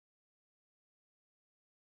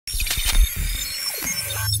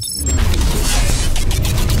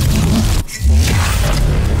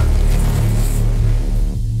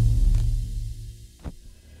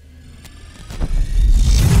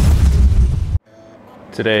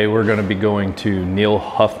Today we're going to be going to Neil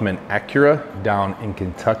Huffman Acura down in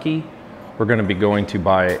Kentucky. We're going to be going to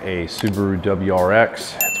buy a Subaru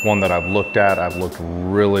WRX. It's one that I've looked at. I've looked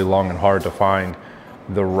really long and hard to find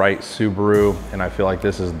the right Subaru, and I feel like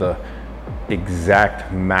this is the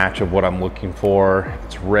exact match of what I'm looking for.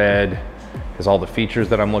 It's red, has all the features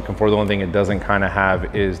that I'm looking for. The only thing it doesn't kind of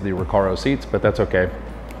have is the Recaro seats, but that's okay.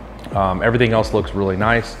 Everything else looks really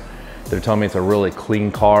nice. They're telling me it's a really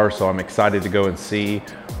clean car, so I'm excited to go and see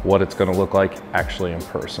what it's gonna look like actually in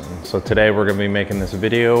person. So today we're gonna be making this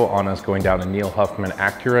video on us going down to Neil Huffman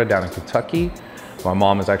Acura down in Kentucky. My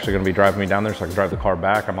mom is actually gonna be driving me down there so I can drive the car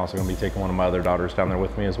back. I'm also gonna be taking one of my other daughters down there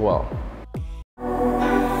with me as well.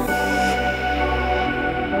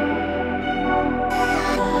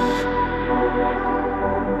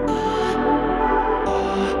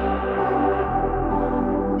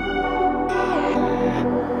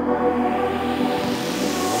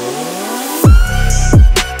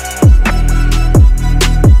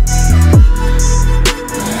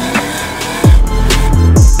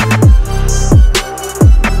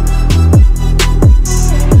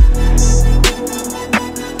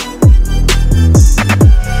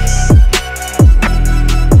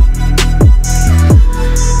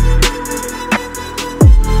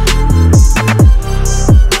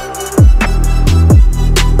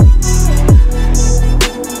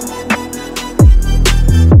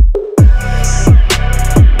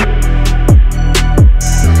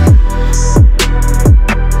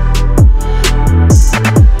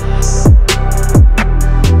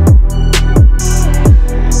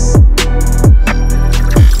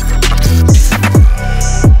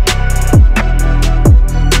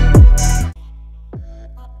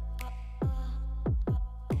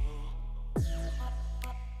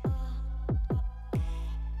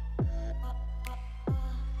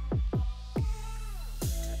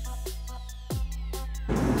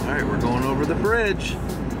 All right, we're going over the bridge,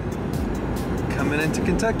 coming into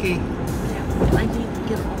Kentucky. Yeah, I need to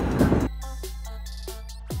get home.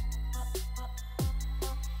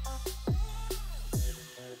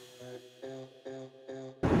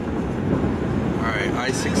 All right,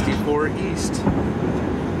 I-64 East.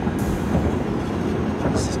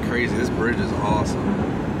 This is crazy, this bridge is awesome.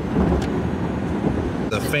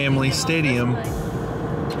 The family stadium.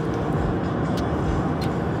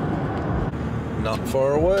 Not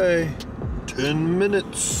far away, 10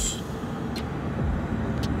 minutes.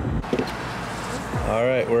 All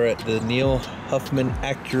right, we're at the Neil Huffman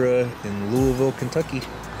Acura in Louisville, Kentucky.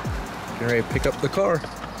 Getting ready to pick up the car.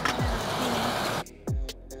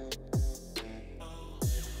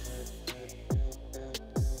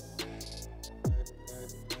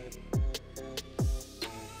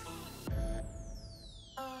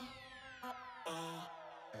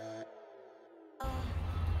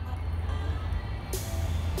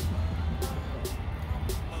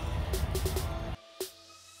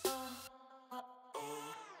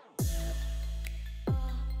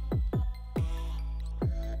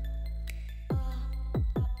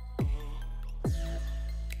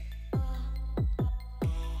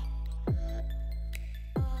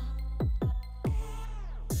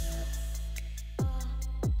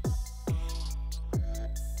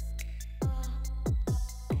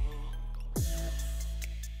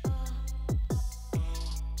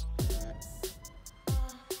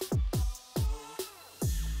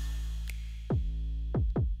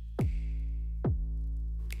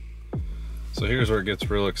 So here's where it gets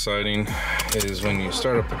real exciting, is when you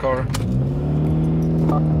start up the car.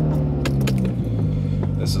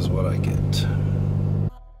 This is what I get.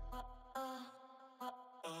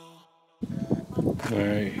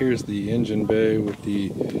 Alright, here's the engine bay with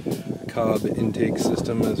the Cobb intake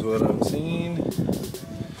system is what I'm seeing.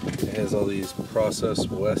 It has all these Process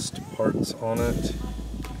West parts on it.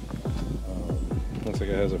 Looks like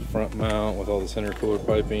it has a front mount with all this intercooler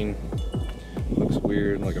piping. Looks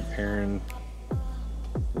weird, like a Perrin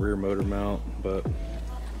rear motor mount, but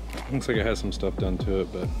looks like it has some stuff done to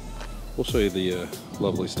it, but we'll show you the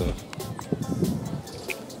lovely stuff.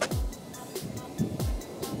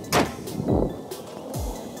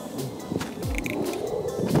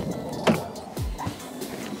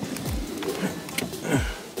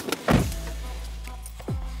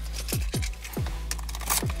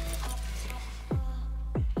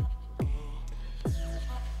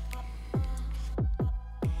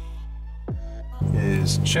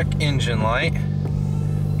 Is check engine light,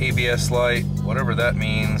 ABS light, whatever that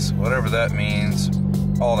means,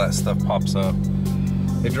 all that stuff pops up.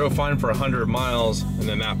 It drove fine for 100 miles and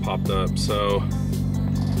then that popped up. So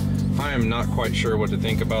I am not quite sure what to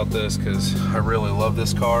think about this because I really love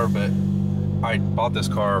this car, but I bought this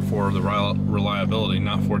car for the reliability,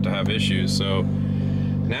 not for it to have issues. So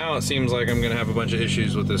now it seems like I'm gonna have a bunch of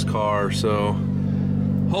issues with this car. So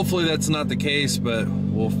hopefully that's not the case, but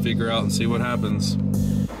we'll figure out and see what happens.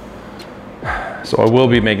 So I will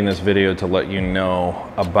be making this video to let you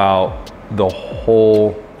know about the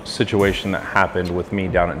whole situation that happened with me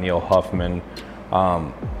down at Neil Huffman.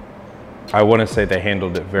 I want to say they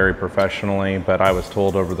handled it very professionally, but I was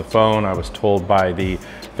told over the phone, I was told by the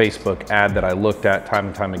Facebook ad that I looked at time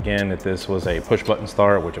and time again that this was a push button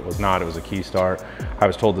start, which it was not, it was a key start. I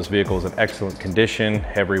was told this vehicle was in excellent condition.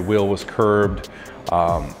 Every wheel was curbed.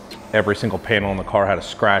 Every single panel in the car had a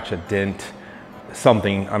scratch, a dent,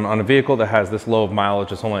 something. On a vehicle that has this low of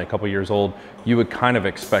mileage, it's only a couple years old, you would kind of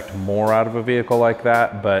expect more out of a vehicle like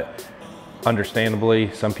that, but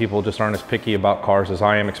understandably, some people just aren't as picky about cars as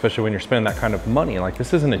I am, especially when you're spending that kind of money. Like,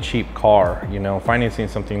 this isn't a cheap car, you know, financing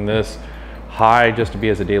something this high just to be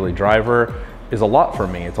as a daily driver is a lot for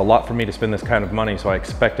me. It's a lot for me to spend this kind of money, so I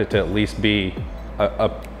expect it to at least be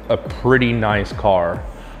a pretty nice car.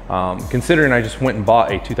 Considering I just went and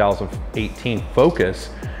bought a 2018 Focus,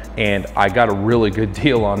 and I got a really good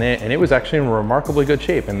deal on it, and it was actually in remarkably good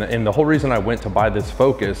shape. And the whole reason I went to buy this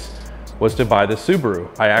Focus was to buy this Subaru.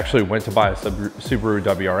 I actually went to buy a Subaru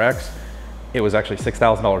WRX. It was actually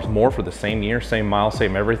 $6,000 more for the same year, same miles,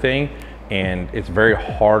 same everything. And it's very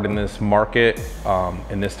hard in this market,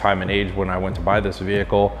 in this time and age when I went to buy this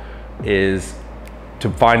vehicle, is to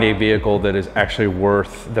find a vehicle that is actually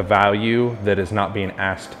worth the value, that is not being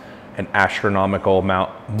asked an astronomical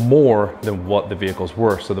amount more than what the vehicle's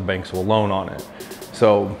worth, so the banks will loan on it.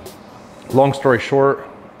 So long story short,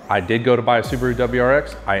 I did go to buy a Subaru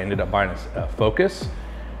WRX. I ended up buying a Focus.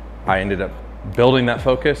 I ended up building that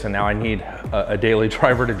Focus, and now I need a daily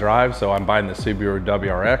driver to drive, so I'm buying the Subaru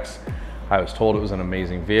WRX. I was told it was an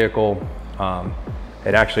amazing vehicle.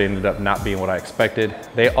 It actually ended up not being what I expected.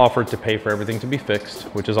 They offered to pay for everything to be fixed,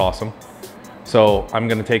 which is awesome. So I'm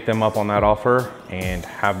gonna take them up on that offer and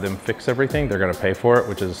have them fix everything. They're gonna pay for it,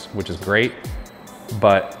 which is great,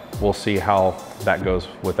 but we'll see how that goes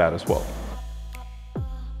with that as well.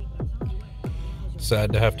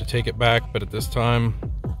 Sad to have to take it back, but at this time,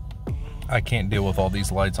 I can't deal with all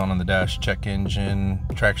these lights on the dash, check engine,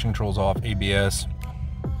 traction controls off, ABS,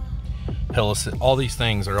 hill assist, all these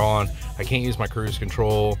things are on. I can't use my cruise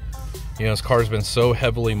control. You know, this car's been so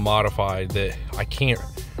heavily modified that I can't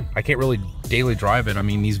really daily drive it. I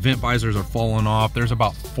mean, these vent visors are falling off. There's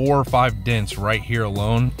about 4 or 5 dents right here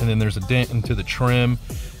alone, and then there's a dent into the trim.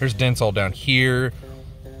 There's dents all down here.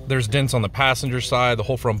 There's dents on the passenger side. The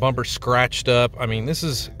whole front bumper scratched up. I mean, this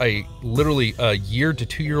is literally a 1 to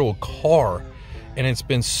 2 year old car, and it's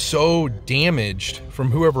been so damaged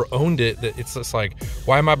from whoever owned it that it's just like,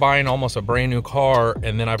 why am I buying almost a brand new car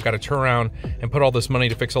and then I've got to turn around and put all this money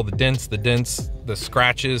to fix all the dents, the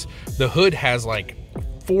scratches. The hood has like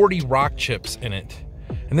 40 rock chips in it,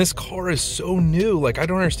 and this car is so new. Like, I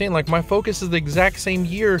don't understand. Like, my Focus is the exact same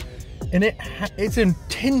year, and it's in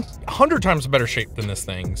 100 times better shape than this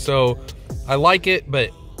thing. So I like it,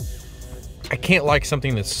 but I can't like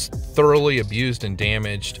something that's thoroughly abused and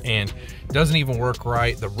damaged and doesn't even work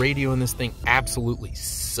right. The radio in this thing absolutely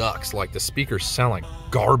sucks. Like, the speakers sound like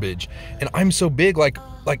garbage, and I'm so big,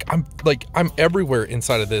 I'm everywhere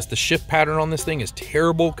inside of this. The shift pattern on this thing is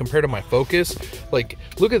terrible compared to my Focus. Like,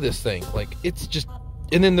 look at this thing. Like, it's just,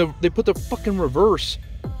 and then they put the fucking reverse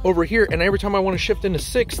over here, and every time I want to shift into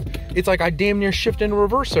 6th, it's like I damn near shift into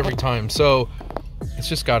reverse every time. So it's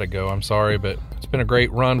just got to go. I'm sorry, but it's been a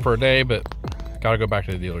great run for a day, but got to go back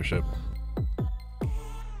to the dealership.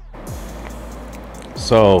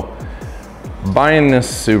 So buying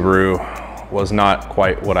this Subaru was not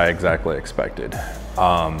quite what I exactly expected.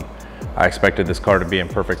 I expected this car to be in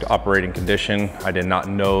perfect operating condition. I did not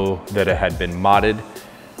know that it had been modded.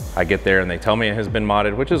 I get there and they tell me it has been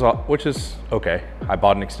modded, which is okay. I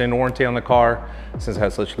bought an extended warranty on the car. Since it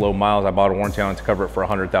has such low miles, I bought a warranty on it to cover it for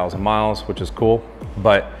 100,000 miles, which is cool.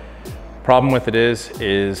 But problem with it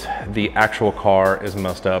is the actual car is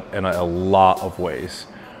messed up in a lot of ways.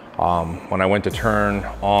 When I went to turn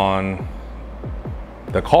on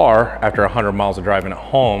the car after 100 miles of driving at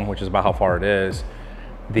home, which is about how far it is,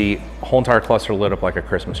 the whole entire cluster lit up like a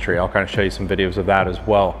Christmas tree. I'll kind of show you some videos of that as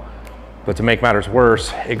well. But to make matters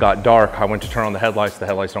worse, it got dark. I went to turn on the headlights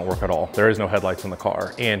don't work at all. There is no headlights in the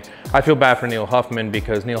car. And I feel bad for Neil Huffman,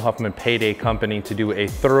 because Neil Huffman paid a company to do a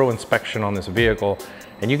thorough inspection on this vehicle.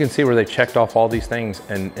 And you can see where they checked off all these things,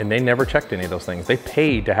 and they never checked any of those things. They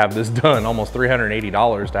paid to have this done, almost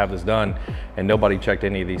 $380 to have this done, and nobody checked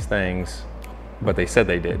any of these things, but they said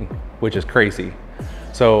they did, which is crazy.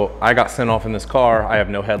 So I got sent off in this car. I have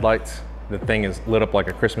no headlights, the thing is lit up like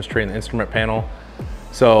a Christmas tree in the instrument panel.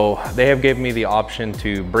 So they have given me the option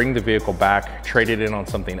to bring the vehicle back, trade it in on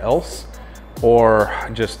something else, or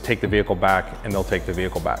just take the vehicle back and they'll take the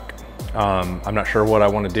vehicle back. I'm not sure what I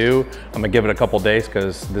want to do. I'm gonna give it a couple days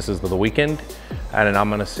because this is the weekend, and then I'm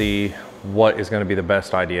gonna see what is gonna be the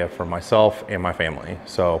best idea for myself and my family.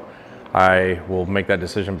 So I will make that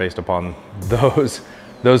decision based upon those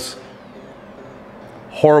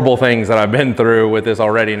horrible things that I've been through with this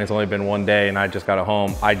already, and it's only been one day and I just got it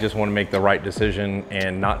home. I just want to make the right decision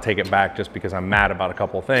and not take it back just because I'm mad about a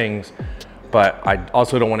couple of things. But I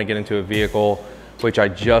also don't want to get into a vehicle, which I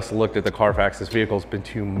just looked at the Carfax. This vehicle's been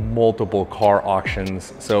to multiple car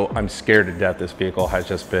auctions, so I'm scared to death this vehicle has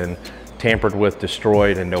just been tampered with,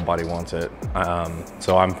 destroyed, and nobody wants it.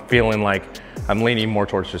 So I'm feeling like I'm leaning more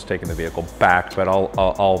towards just taking the vehicle back, but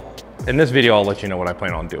I'll in this video, I'll let you know what I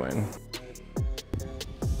plan on doing.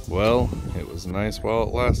 Well, it was nice while it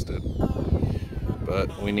lasted,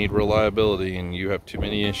 but we need reliability and you have too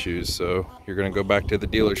many issues, so you're gonna go back to the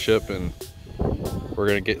dealership and we're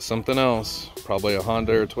gonna get something else, probably a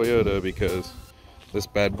Honda or Toyota, because this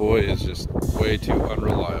bad boy is just way too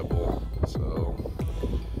unreliable. So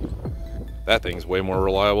that thing's way more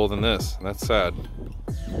reliable than this, and that's sad.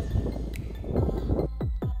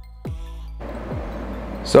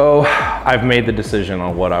 So I've made the decision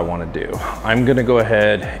on what I want to do. I'm going to go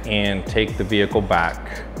ahead and take the vehicle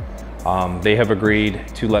back. They have agreed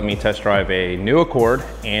to let me test drive a new Accord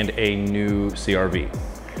and a new CRV.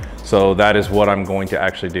 So that is what I'm going to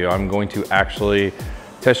actually do. I'm going to actually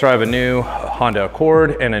test drive a new Honda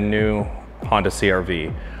Accord and a new Honda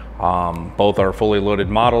CRV. Both are fully loaded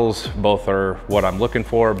models. Both are what I'm looking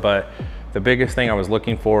for, but the biggest thing I was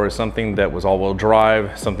looking for is something that was all-wheel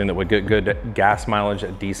drive, something that would get good gas mileage,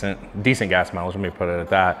 decent gas mileage, let me put it at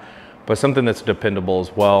that, but something that's dependable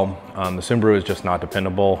as well. The Subaru is just not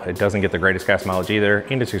dependable. It doesn't get the greatest gas mileage either,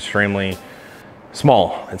 and it's extremely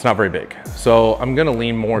small. It's not very big. So I'm gonna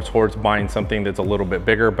lean more towards buying something that's a little bit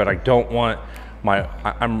bigger, but I don't want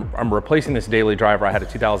I'm replacing this daily driver. I had a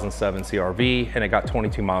 2007 CRV and it got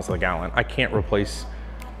 22 miles to the gallon. I can't replace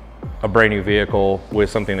a brand new vehicle with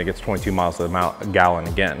something that gets 22 miles to the gallon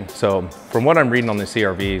again. So from what I'm reading on the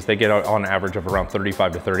CRVs, they get on average of around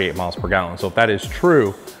 35 to 38 miles per gallon. So if that is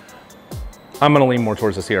true, I'm gonna lean more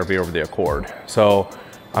towards the CRV over the Accord. So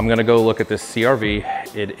I'm gonna go look at this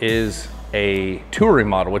CRV. It is a touring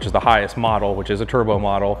model, which is the highest model, which is a turbo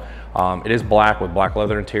model. It is black with black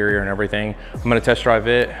leather interior and everything. I'm gonna test drive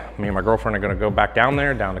it. Me and my girlfriend are gonna go back down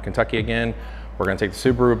to Kentucky again. We're gonna take the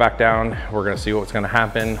Subaru back down. We're gonna see what's gonna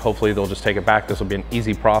happen. Hopefully they'll just take it back. This will be an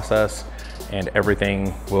easy process and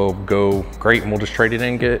everything will go great, and we'll just trade it in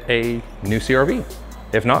and get a new CRV.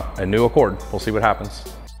 If not, a new Accord. We'll see what happens.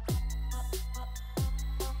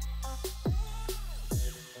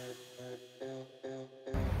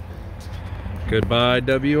 Goodbye,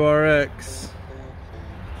 WRX.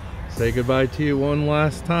 Say goodbye to you one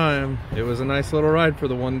last time. It was a nice little ride for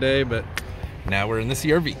the one day, but now we're in the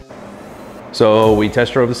CRV. So we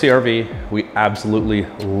test drove the CRV. We absolutely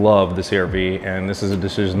love the CRV, and this is a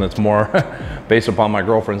decision that's more based upon my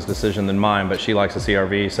girlfriend's decision than mine, but she likes the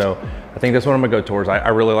CRV, so I think that's what I'm gonna go towards. I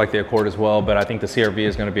really like the Accord as well, but I think the CRV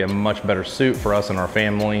is gonna be a much better suit for us and our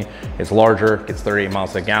family. It's larger, gets 38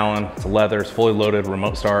 miles a gallon, it's leather, it's fully loaded,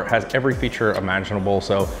 remote start, has every feature imaginable,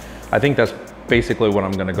 so I think that's basically what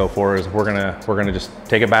I'm gonna go for. Is we're gonna just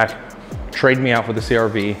take it back, trade me out for the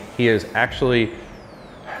CRV. He is actually,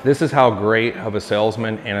 this is how great of a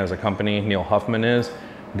salesman and as a company Neil Huffman is.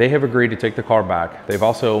 They have agreed to take the car back. They've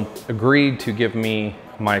also agreed to give me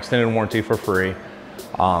my extended warranty for free.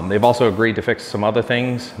 They've also agreed to fix some other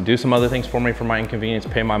things, do some other things for me for my inconvenience,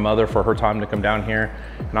 pay my mother for her time to come down here.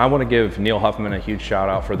 And I want to give Neil Huffman a huge shout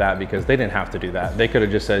out for that, because they didn't have to do that. They could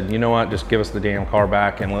have just said, you know what, just give us the damn car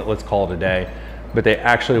back and let's call it a day. But they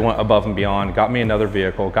actually went above and beyond, got me another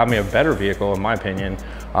vehicle, got me a better vehicle in my opinion,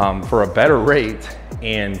 for a better rate.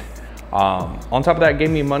 And on top of that, gave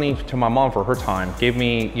me money to my mom for her time, gave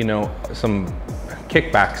me, you know, some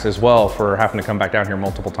kickbacks as well for having to come back down here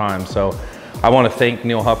multiple times. So I want to thank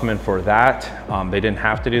Neil Huffman for that. They didn't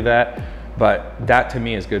have to do that, but that to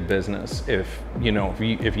me is good business. If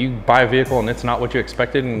you buy a vehicle and it's not what you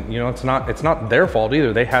expected, and you know it's not their fault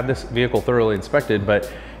either. They had this vehicle thoroughly inspected,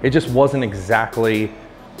 but it just wasn't exactly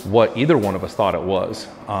what either one of us thought it was.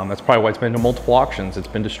 That's probably why it's been to multiple auctions. It's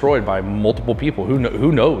been destroyed by multiple people.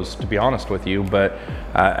 Who knows, to be honest with you. But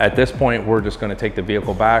at this point, we're just going to take the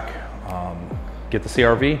vehicle back, get the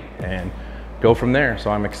CRV, and go from there.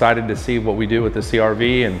 So I'm excited to see what we do with the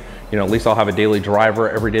CRV, and you know, at least I'll have a daily driver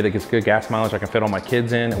every day that gets good gas mileage I can fit all my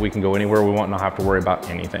kids in, and we can go anywhere we want and not have to worry about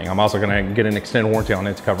anything. I'm also gonna get an extended warranty on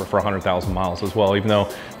it to cover for 100,000 miles as well, even though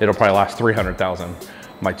it'll probably last 300,000.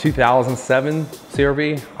 My 2007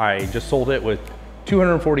 CRV, I just sold it with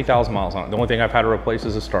 240,000 miles on it. The only thing I've had to replace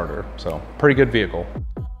is a starter. So pretty good vehicle.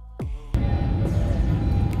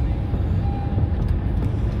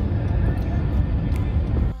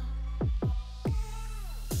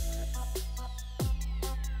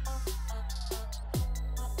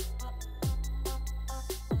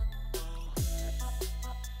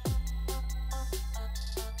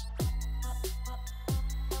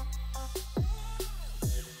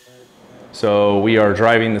 So we are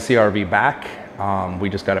driving the CRV back. We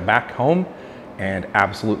just got it back home and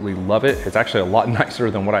absolutely love it. It's actually a lot nicer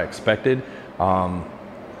than what I expected.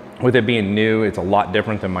 With it being new, it's a lot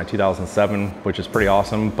different than my 2007, which is pretty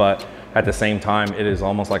awesome. But at the same time, it is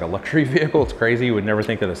almost like a luxury vehicle. It's crazy. You would never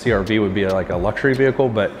think that a CRV would be like a luxury vehicle,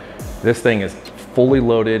 but this thing is fully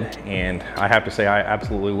loaded, and I have to say I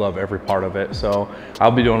absolutely love every part of it. So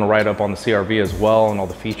I'll be doing a write-up on the CRV as well, and all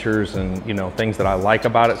the features and, you know, things that I like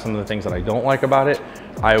about it, some of the things that I don't like about it.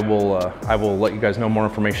 I will let you guys know more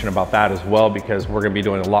information about that as well, because we're going to be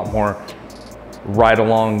doing a lot more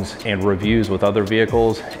ride-alongs and reviews with other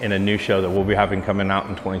vehicles in a new show that we'll be having coming out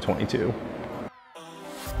in 2022.